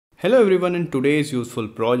Hello everyone, in today's useful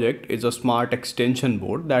project is a smart extension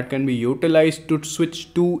board that can be utilized to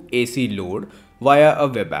switch to AC load via a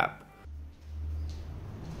web app.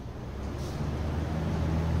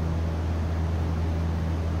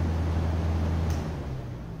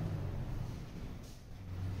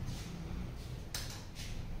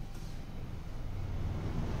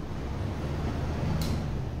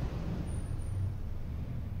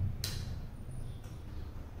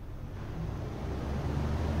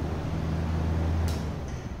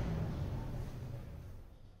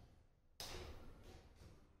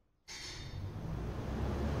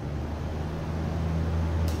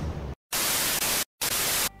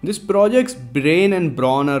 This project's brain and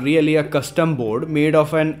brawn are really a custom board made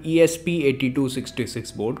of an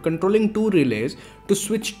ESP8266 board controlling two relays to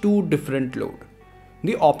switch two different load.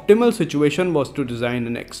 The optimal situation was to design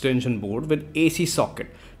an extension board with AC socket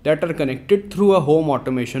that are connected through a home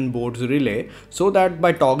automation board's relay so that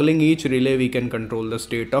by toggling each relay we can control the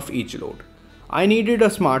state of each load. I needed a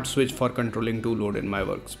smart switch for controlling two load in my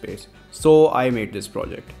workspace, so I made this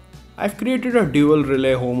project. I've created a dual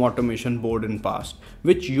relay home automation board in past,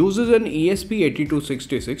 which uses an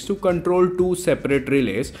ESP8266 to control two separate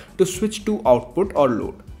relays to switch to output or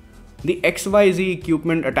load. The XYZ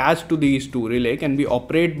equipment attached to these two relays can be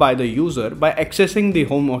operated by the user by accessing the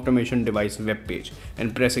home automation device web page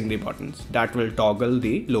and pressing the buttons that will toggle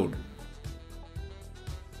the load.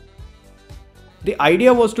 The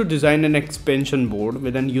idea was to design an expansion board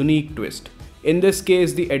with an unique twist. In this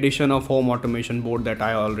case, the addition of home automation board that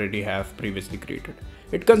I already have previously created.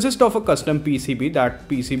 It consists of a custom PCB that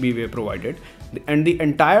PCBWay provided, and the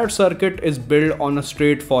entire circuit is built on a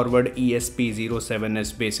straightforward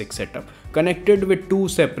ESP07S basic setup, connected with two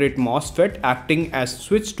separate MOSFET acting as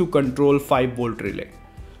switch to control 5-volt relay.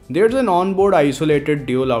 There's an onboard isolated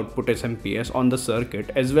dual output SMPS on the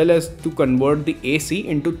circuit as well as to convert the AC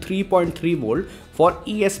into 3.3 volt for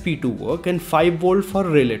ESP to work and 5 volt for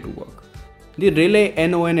relay to work. The relay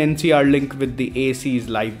NO and NC are linked with the AC's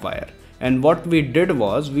live wire, and what we did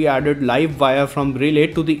was we added live wire from relay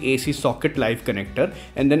to the AC socket live connector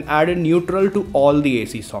and then added neutral to all the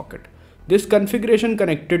AC socket. This configuration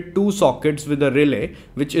connected two sockets with a relay,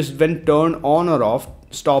 which is when turned on or off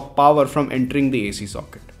stop power from entering the AC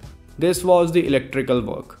socket. This was the electrical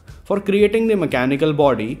work. For creating the mechanical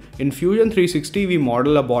body, in Fusion 360 we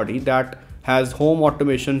model a body that has home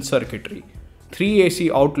automation circuitry, 3 AC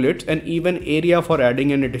outlets and even area for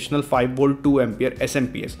adding an additional 5 volt 2 ampere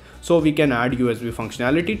SMPS, so we can add USB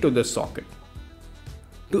functionality to this socket.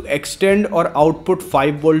 To extend or output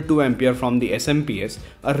 5 volt 2 ampere from the SMPS,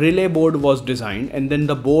 a relay board was designed and then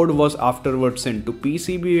the board was afterwards sent to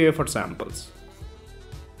PCBWay for samples.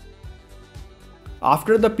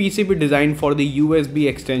 After the PCB design for the USB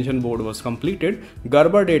extension board was completed,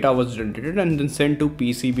 Gerber data was generated and then sent to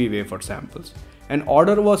PCBWay for samples. An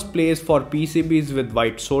order was placed for PCBs with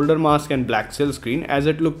white solder mask and black silk screen as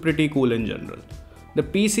it looked pretty cool in general. The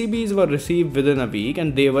PCBs were received within a week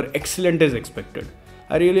and they were excellent as expected.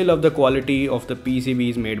 I really love the quality of the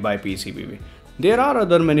PCBs made by PCBWay. There are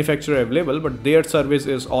other manufacturers available, but their service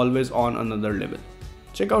is always on another level.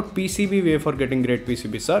 Check out PCBWay for getting great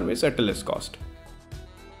PCB service at a less cost.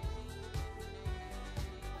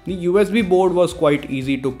 The USB board was quite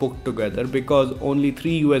easy to put together because only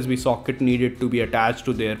 3 USB sockets needed to be attached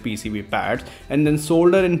to their PCB pads and then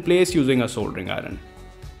solder in place using a soldering iron.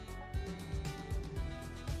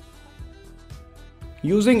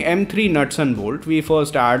 Using M3 nuts and bolts, we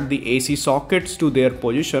first add the AC sockets to their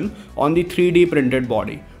position on the 3D printed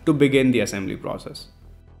body to begin the assembly process.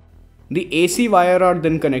 The AC wire are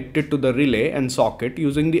then connected to the relay and socket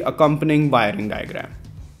using the accompanying wiring diagram.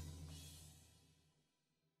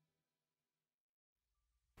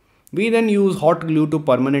 We then use hot glue to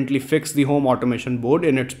permanently fix the home automation board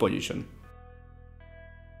in its position.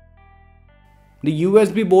 The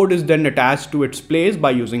USB board is then attached to its place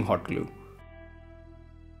by using hot glue.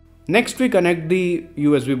 Next we connect the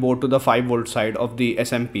USB board to the 5 volt side of the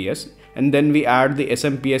SMPS and then we add the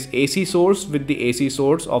SMPS AC source with the AC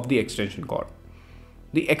source of the extension cord.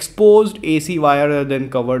 The exposed AC wire are then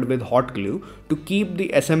covered with hot glue to keep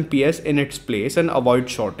the SMPS in its place and avoid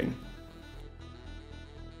shorting.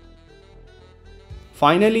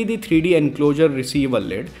 Finally, the 3D enclosure receives a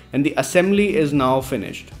lid and the assembly is now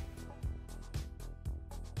finished.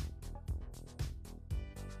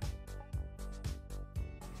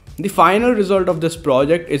 The final result of this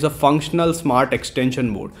project is a functional smart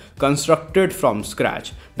extension board constructed from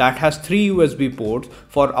scratch that has 3 USB ports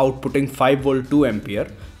for outputting 5 volt 2 ampere,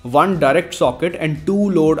 1 direct socket and 2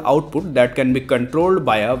 load output that can be controlled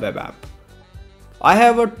by a web app. I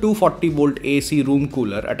have a 240 volt AC room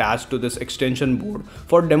cooler attached to this extension board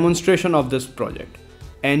for demonstration of this project.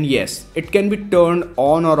 And yes, it can be turned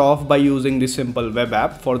on or off by using the simple web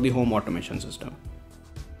app for the home automation system.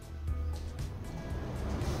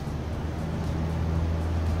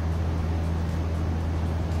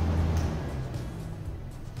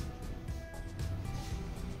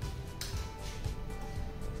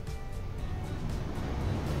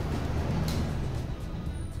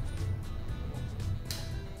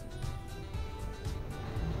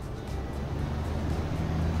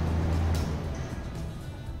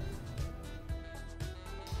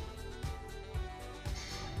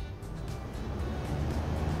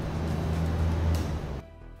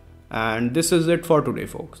 And this is it for today,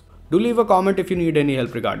 folks. Do leave a comment if you need any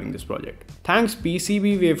help regarding this project. Thanks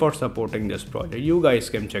PCBWay for supporting this project. You guys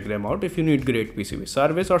can check them out if you need great PCB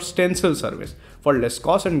service or stencil service for less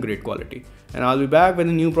cost and great quality. And I'll be back with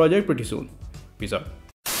a new project pretty soon. Peace out.